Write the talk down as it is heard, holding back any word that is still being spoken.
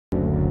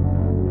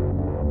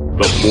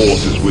The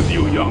Force is with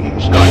you, young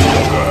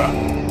Skywalker.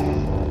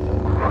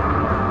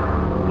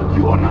 But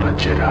you are not a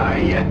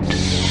Jedi yet.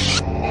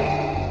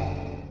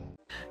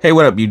 Hey,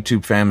 what up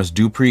YouTube fam, it's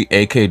Dupree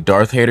aka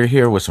Darth Hater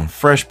here with some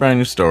fresh brand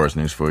new Star Wars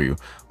news for you.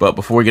 But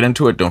before we get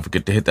into it, don't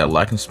forget to hit that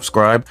like and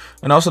subscribe,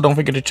 and also don't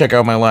forget to check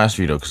out my last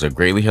video because it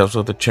greatly helps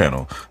with the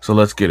channel. So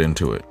let's get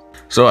into it.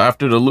 So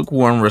after the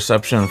lukewarm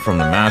reception from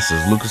the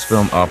masses,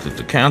 Lucasfilm opted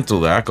to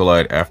cancel The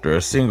Acolyte after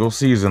a single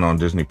season on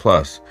Disney+.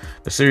 The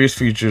series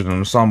features an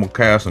ensemble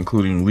cast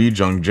including Lee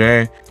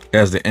Jung-jae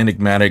as the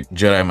enigmatic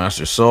Jedi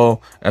Master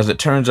Soul. As it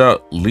turns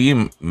out,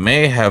 Lee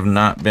may have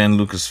not been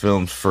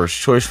Lucasfilm's first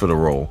choice for the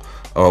role.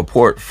 A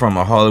report from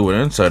a Hollywood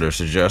insider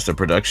suggests the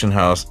production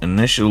house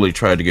initially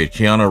tried to get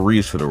Keanu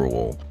Reeves for the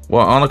role.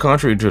 While on the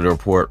contrary to the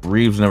report,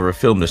 Reeves never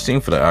filmed a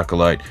scene for The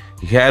Acolyte,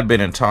 he had been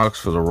in talks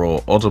for the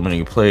role,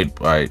 ultimately played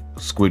by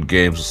Squid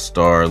Game's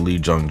star Lee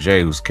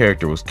Jung-jae, whose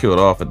character was killed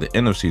off at the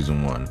end of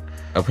season 1.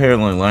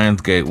 Apparently,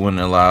 Lionsgate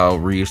wouldn't allow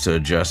Reeves to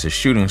adjust his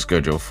shooting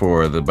schedule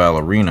for The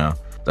Ballerina,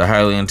 the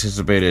highly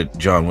anticipated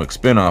John Wick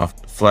spin-off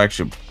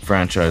flagship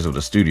franchise of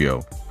the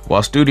studio.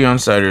 While studio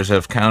insiders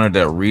have countered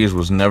that Reeves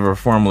was never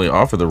formally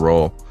offered the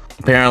role,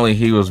 apparently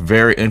he was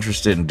very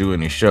interested in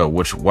doing the show,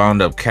 which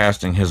wound up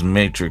casting his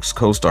Matrix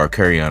co-star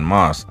Carrie-Anne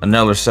Moss,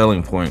 another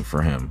selling point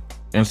for him.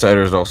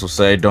 Insiders also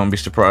say don't be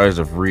surprised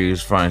if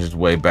Reeves finds his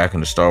way back in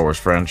the Star Wars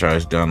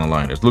franchise down the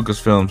line, as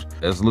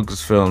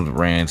Lucasfilm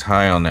reigns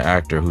high on the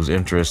actor whose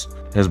interest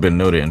has been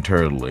noted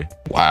internally.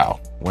 Wow.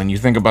 When you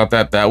think about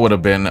that, that would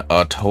have been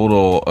a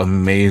total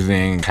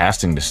amazing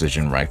casting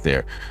decision right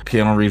there.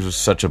 Keanu Reeves was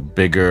such a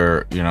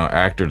bigger,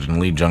 actor than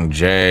Lee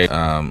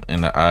Jung-jae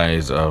in the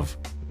eyes of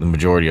the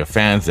majority of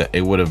fans that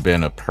it would have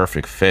been a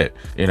perfect fit.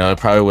 It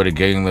probably would have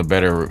gained the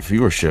better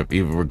viewership,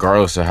 even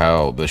regardless of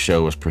how the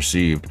show was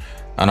perceived.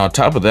 And on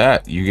top of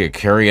that, you get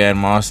Carrie-Anne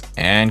Moss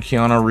and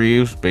Keanu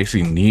Reeves,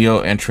 basically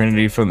Neo and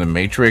Trinity from the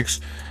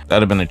Matrix.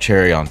 That'd have been a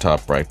cherry on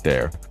top right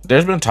there.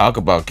 There's been talk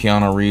about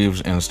Keanu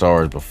Reeves in Star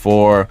Wars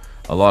before.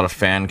 A lot of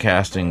fan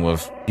casting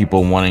with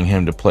people wanting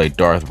him to play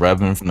Darth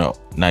Revan from the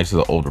Knights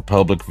of the Old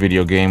Republic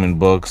video game and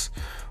books,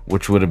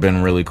 which would have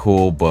been really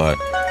cool. But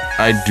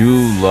I do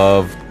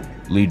love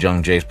Lee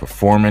Jung-jae's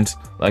performance.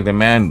 Like, the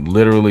man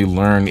literally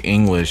learned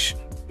English.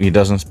 He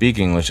doesn't speak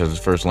English as his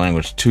first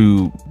language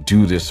to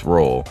do this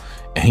role,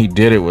 and he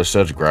did it with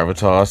such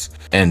gravitas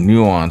and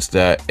nuance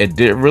that it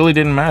really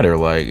didn't matter.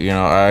 Like,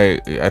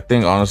 I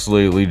think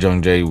honestly Lee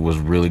Jung-jae was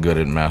really good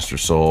at Master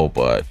Soul,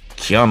 but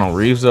Keanu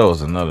Reeves though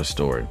is another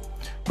story.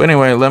 But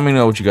anyway, let me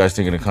know what you guys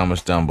think in the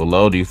comments down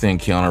below. Do you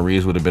think Keanu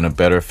Reeves would have been a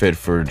better fit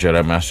for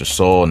Jedi Master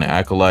Soul and the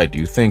Acolyte? Do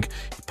you think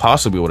he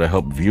possibly would have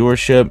helped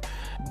viewership?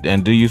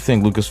 And do you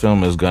think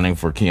Lucasfilm is gunning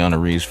for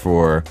Keanu Reeves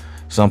for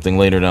something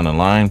later down the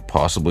line,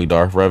 possibly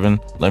Darth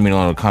Revan? Let me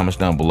know in the comments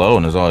down below.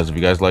 And as always, if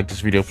you guys like this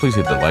video, please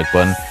hit the like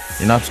button. If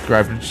you're not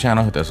subscribed to the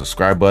channel, hit that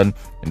subscribe button,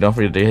 and don't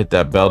forget to hit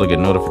that bell to get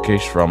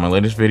notifications for all my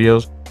latest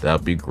videos. That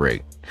would be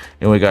great.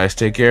 Anyway guys,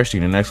 take care, see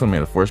you in the next one. May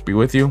the Force be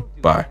with you.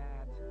 Bye.